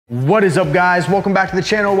What is up, guys? Welcome back to the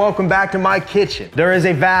channel. Welcome back to my kitchen. There is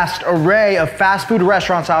a vast array of fast food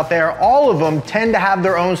restaurants out there. All of them tend to have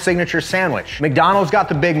their own signature sandwich. McDonald's got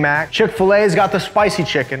the Big Mac. Chick-fil-A's got the spicy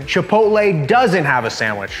chicken. Chipotle doesn't have a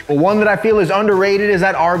sandwich. But one that I feel is underrated is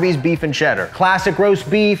that ARBY'S beef and cheddar. Classic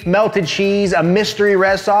roast beef, melted cheese, a mystery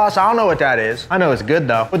red sauce. I don't know what that is. I know it's good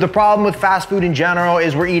though. But the problem with fast food in general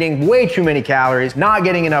is we're eating way too many calories, not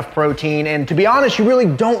getting enough protein, and to be honest, you really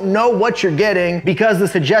don't know what you're getting because the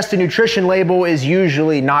suggested nutrition label is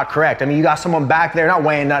usually not correct. I mean, you got someone back there not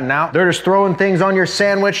weighing nothing out. They're just throwing things on your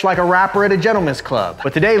sandwich like a rapper at a gentleman's club.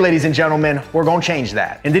 But today, ladies and gentlemen, we're gonna change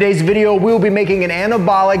that. In today's video, we'll be making an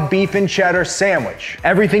anabolic beef and cheddar sandwich.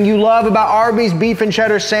 Everything you love about ARBY'S beef and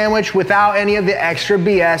cheddar sandwich without any of the extra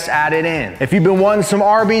BS added in. If you've been wanting some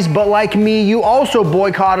ARBY'S, but like me, you also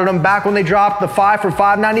boycotted them back when they dropped the 5 for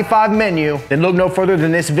 $5.95 menu, then look no further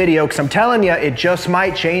than this video, because I'm telling you, it just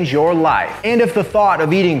might change your life. And if the thought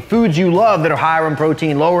of eating foods you love that are higher in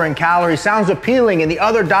protein, lower in calories sounds appealing, and the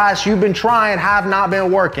other diets you've been trying have not been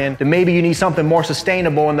working, then maybe you need something more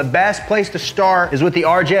sustainable, and the best place to start is with the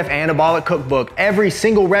RJF Anabolic Cookbook. Every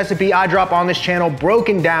single recipe I drop on this channel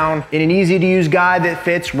broken down in an easy to use guide that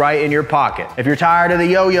fits right in your pocket. If you're tired of the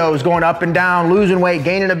yo-yos going up and down, losing weight,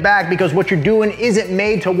 gaining it back because what you're doing isn't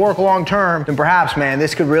made to work long term, then perhaps, man,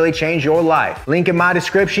 this could really change your life. Link in my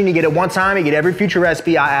description. You get it one time, you get every future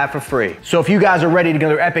recipe I add for free. So if you guys are ready to get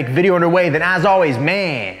another epic video underway, then as always,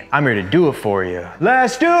 man, I'm here to do it for you.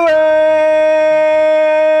 Let's do it!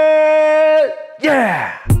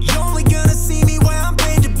 Yeah! You're only gonna see me where I'm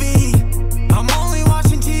paid to be. I'm only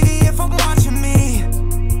watching TV if I'm watching me.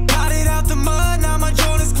 Got it out the mud, now my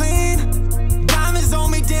Jordan's clean. Diamonds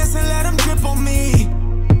on me, dancing, let them drip on me.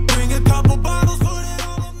 Bring a couple bottles, put it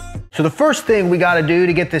on me. So the first thing we gotta do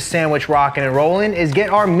to get this sandwich rocking and rolling is get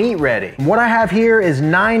our meat ready. What I have here is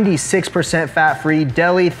 96% fat-free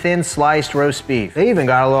deli thin sliced roast beef. They even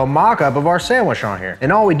got a little mock-up of our sandwich on here.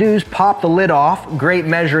 And all we do is pop the lid off, great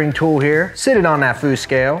measuring tool here, sit it on that food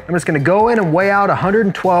scale. I'm just gonna go in and weigh out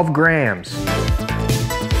 112 grams.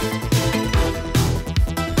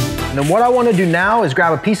 And then what I want to do now is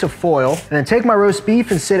grab a piece of foil and then take my roast beef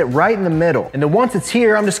and sit it right in the middle. And then once it's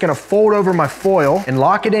here, I'm just going to fold over my foil and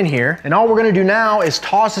lock it in here. And all we're going to do now is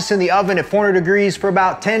toss this in the oven at 400 degrees for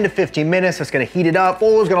about 10 to 15 minutes. That's going to heat it up.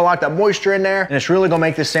 Foil is going to lock that moisture in there, and it's really going to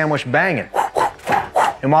make this sandwich banging.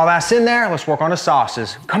 And while that's in there, let's work on the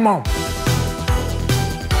sauces. Come on.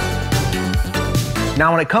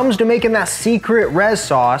 Now, when it comes to making that secret red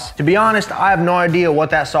sauce, to be honest, I have no idea what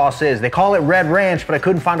that sauce is. They call it Red Ranch, but I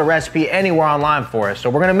couldn't find a recipe anywhere online for it. So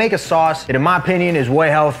we're gonna make a sauce that, in my opinion, is way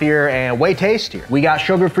healthier and way tastier. We got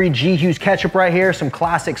sugar-free G. Hughes ketchup right here, some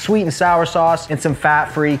classic sweet and sour sauce, and some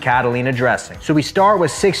fat-free Catalina dressing. So we start with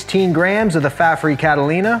 16 grams of the fat-free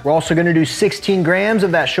Catalina. We're also gonna do 16 grams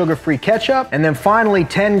of that sugar-free ketchup, and then finally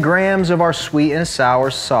 10 grams of our sweet and sour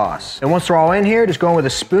sauce. And once they're all in here, just go in with a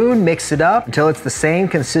spoon, mix it up until it's the same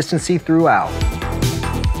consistency throughout.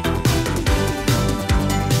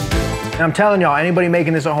 And I'm telling y'all, anybody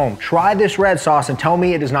making this at home, try this red sauce and tell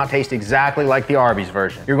me it does not taste exactly like the ARBY'S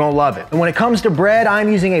version. You're gonna love it. And when it comes to bread,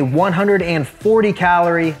 I'm using a 140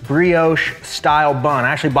 calorie brioche style bun.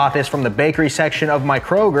 I actually bought this from the bakery section of my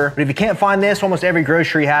Kroger, but if you can't find this, almost every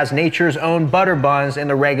grocery has Nature's Own butter buns in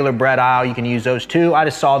the regular bread aisle. You can use those too. I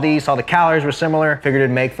just saw these, saw the calories were similar, figured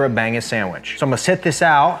it'd make for a banging sandwich. So I'm gonna sit this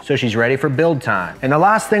out so she's ready for build time. And the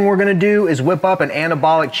last thing we're gonna do is whip up an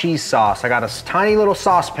anabolic cheese sauce. I got a tiny little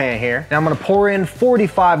saucepan here. Now I'm gonna pour in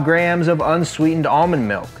 45 grams of unsweetened almond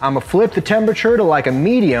milk. I'm gonna flip the temperature to like a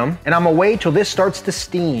medium, and I'm gonna wait till this starts to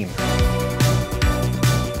steam.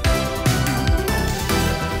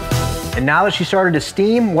 And now that she started to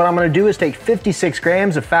steam, what I'm gonna do is take 56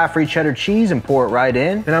 grams of fat-free cheddar cheese and pour it right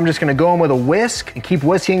in. Then I'm just gonna go in with a whisk and keep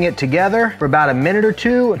whisking it together for about a minute or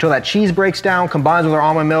two until that cheese breaks down, combines with our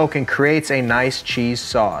almond milk, and creates a nice cheese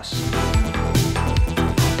sauce.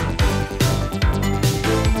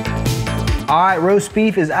 All right, roast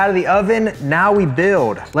beef is out of the oven. Now we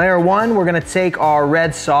build. Layer one, we're gonna take our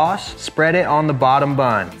red sauce, spread it on the bottom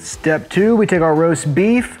bun. Step two, we take our roast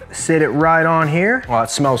beef, sit it right on here. Oh, it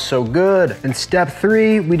smells so good. And step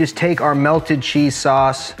three, we just take our melted cheese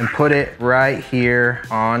sauce and put it right here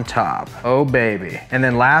on top. Oh, baby. And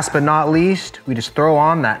then last but not least, we just throw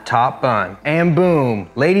on that top bun. And boom.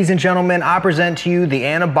 Ladies and gentlemen, I present to you the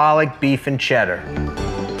anabolic beef and cheddar.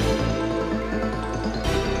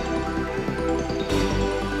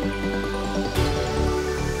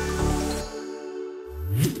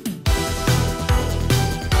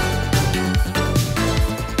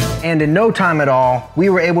 And in no time at all, we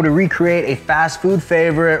were able to recreate a fast food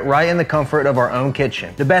favorite right in the comfort of our own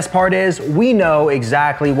kitchen. The best part is we know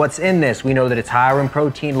exactly what's in this. We know that it's higher in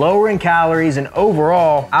protein, lower in calories, and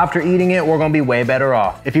overall, after eating it, we're gonna be way better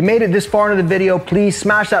off. If you made it this far into the video, please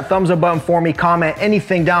smash that thumbs up button for me, comment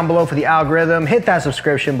anything down below for the algorithm, hit that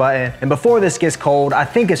subscription button. And before this gets cold, I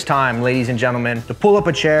think it's time, ladies and gentlemen, to pull up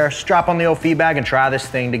a chair, strap on the old feed bag, and try this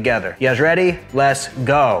thing together. You guys ready? Let's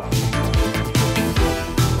go.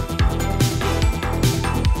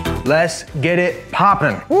 Let's get it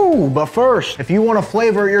popping. Ooh, but first, if you want to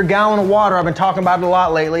flavor your gallon of water, I've been talking about it a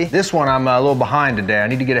lot lately. This one I'm a little behind today. I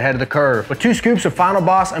need to get ahead of the curve. But 2 scoops of Final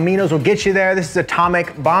Boss aminos will get you there. This is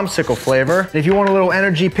Atomic Bombsicle flavor. And if you want a little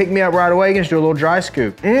energy, pick me up right away, you can just do a little dry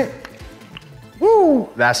scoop. Woo!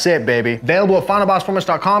 That's it, baby. Available at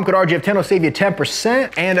finalbossformance.com. Code RGF10 will save you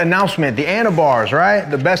 10%. And announcement, the ANABOLIC, right?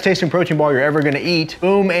 The best tasting protein bar you're ever gonna eat.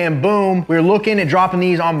 Boom and boom. We're looking at dropping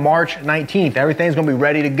these on March 19th. Everything's gonna be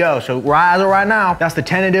ready to go. So as of right now, that's the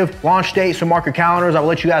tentative launch date. So mark your calendars. I'll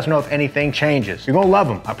let you guys know if anything changes. You're gonna love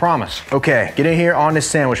them, I promise. Okay, get in here on this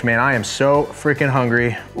sandwich, man. I am so freaking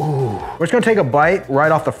hungry. Ooh. We're just gonna take a bite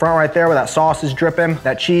right off the front right there where that sauce is dripping.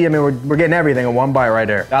 That cheese, I mean, we're getting everything in one bite right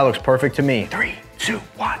there. That looks perfect to me. 3, 2,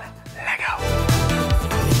 1, let go.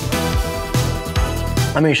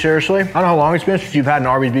 I mean, seriously, I don't know how long it's been since you've had an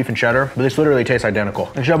Arby's beef and cheddar, but this literally tastes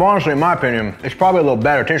identical. Except honestly, in my opinion, it's probably a little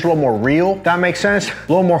better. It tastes a little more real, if that makes sense. A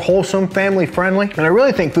little more wholesome, family friendly. And I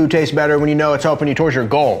really think food tastes better when you know it's helping you towards your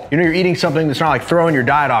goal. You know you're eating something that's not like throwing your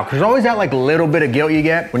diet off. Cause there's always that like little bit of guilt you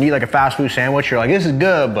get when you eat like a fast food sandwich. You're like, this is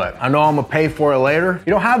good, but I know I'm gonna pay for it later.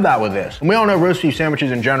 You don't have that with this. And we all know roast beef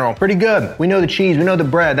sandwiches in general, pretty good. We know the cheese, we know the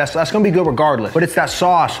bread, that's gonna be good regardless. But it's that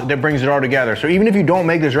sauce that brings it all together. So even if you don't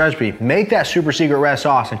make this recipe, make that super secret red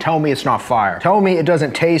sauce and tell me it's not fire. Tell me it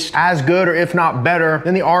doesn't taste as good or if not better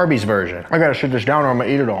than the Arby's version. I gotta sit this down or I'm gonna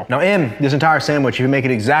eat it all. Now in this entire sandwich, if you make it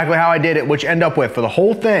exactly how I did it, what you end up with for the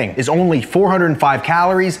whole thing is only 405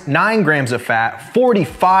 calories, 9 grams of fat,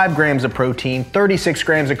 45 grams of protein, 36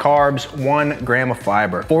 grams of carbs, 1 gram of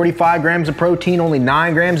fiber. 45 grams of protein, only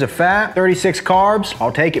 9 grams of fat, 36 carbs,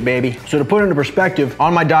 I'll take it, baby. So to put into perspective,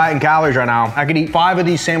 on my diet and calories right now, I could eat 5 of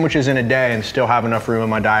these sandwiches in a day and still have enough room in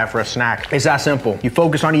my diet for a snack. It's that simple. You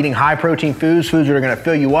focus on eating high protein foods that are gonna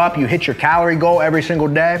fill you up. You hit your calorie goal every single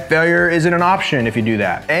day. Failure isn't an option if you do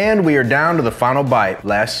that. And we are down to the final bite.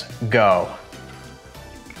 Let's go.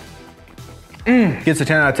 Gets a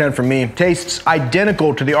 10 out of 10 from me. Tastes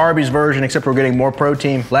identical to the Arby's version, except we're getting more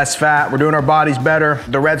protein, less fat. We're doing our bodies better.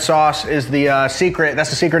 The red sauce is the secret.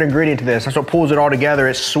 That's the secret ingredient to this. That's what pulls it all together.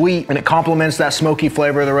 It's sweet and it complements that smoky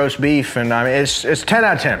flavor of the roast beef. And I mean, it's 10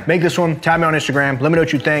 out of 10. Make this one, tag me on Instagram. Let me know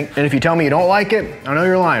what you think. And if you tell me you don't like it, I know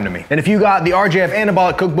you're lying to me. And if you got the RJF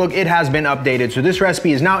Anabolic Cookbook, it has been updated. So this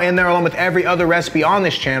recipe is now in there along with every other recipe on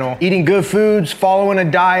this channel. Eating good foods, following a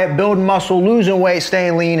diet, building muscle, losing weight,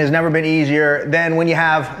 staying lean has never been easier than when you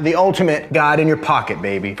have the ultimate guide in your pocket,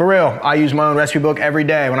 baby. For real, I use my own recipe book every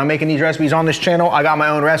day. When I'm making these recipes on this channel, I got my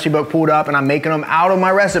own recipe book pulled up and I'm making them out of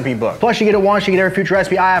my recipe book. Plus you get it once, you get every future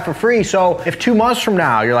recipe I have for free. So if 2 months from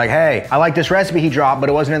now, you're like, hey, I like this recipe he dropped, but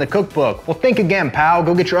it wasn't in the cookbook. Well, think again, pal.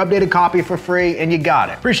 Go get your updated copy for free and you got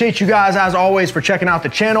it. Appreciate you guys, as always, for checking out the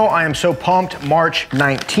channel. I am so pumped. March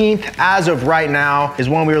 19th, as of right now, is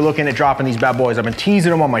when we were looking at dropping these bad boys. I've been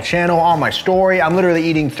teasing them on my channel, on my story. I'm literally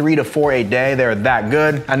eating 3 to 4 a day. They're that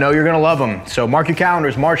good. I know you're gonna love them. So mark your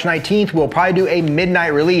calendars. March 19th, we'll probably do a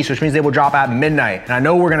midnight release, which means they will drop at midnight. And I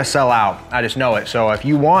know we're gonna sell out. I just know it. So if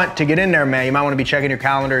you want to get in there, man, you might wanna be checking your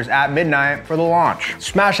calendars at midnight for the launch.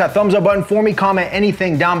 Smash that thumbs up button for me. Comment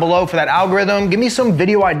anything down below for that algorithm. Give me some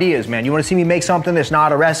video ideas, man. You wanna see me make something that's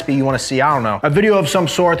not a recipe you wanna see, I don't know, a video of some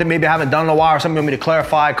sort that maybe I haven't done in a while or something you want me to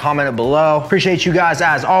clarify, comment it below. Appreciate you guys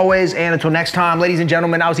as always. And until next time, ladies and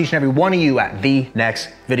gentlemen, I'll see each and every one of you at the next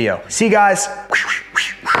video. See you guys.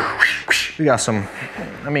 We got some,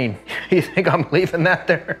 I mean, you think I'm leaving that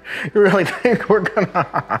there? You really think we're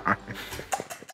gonna?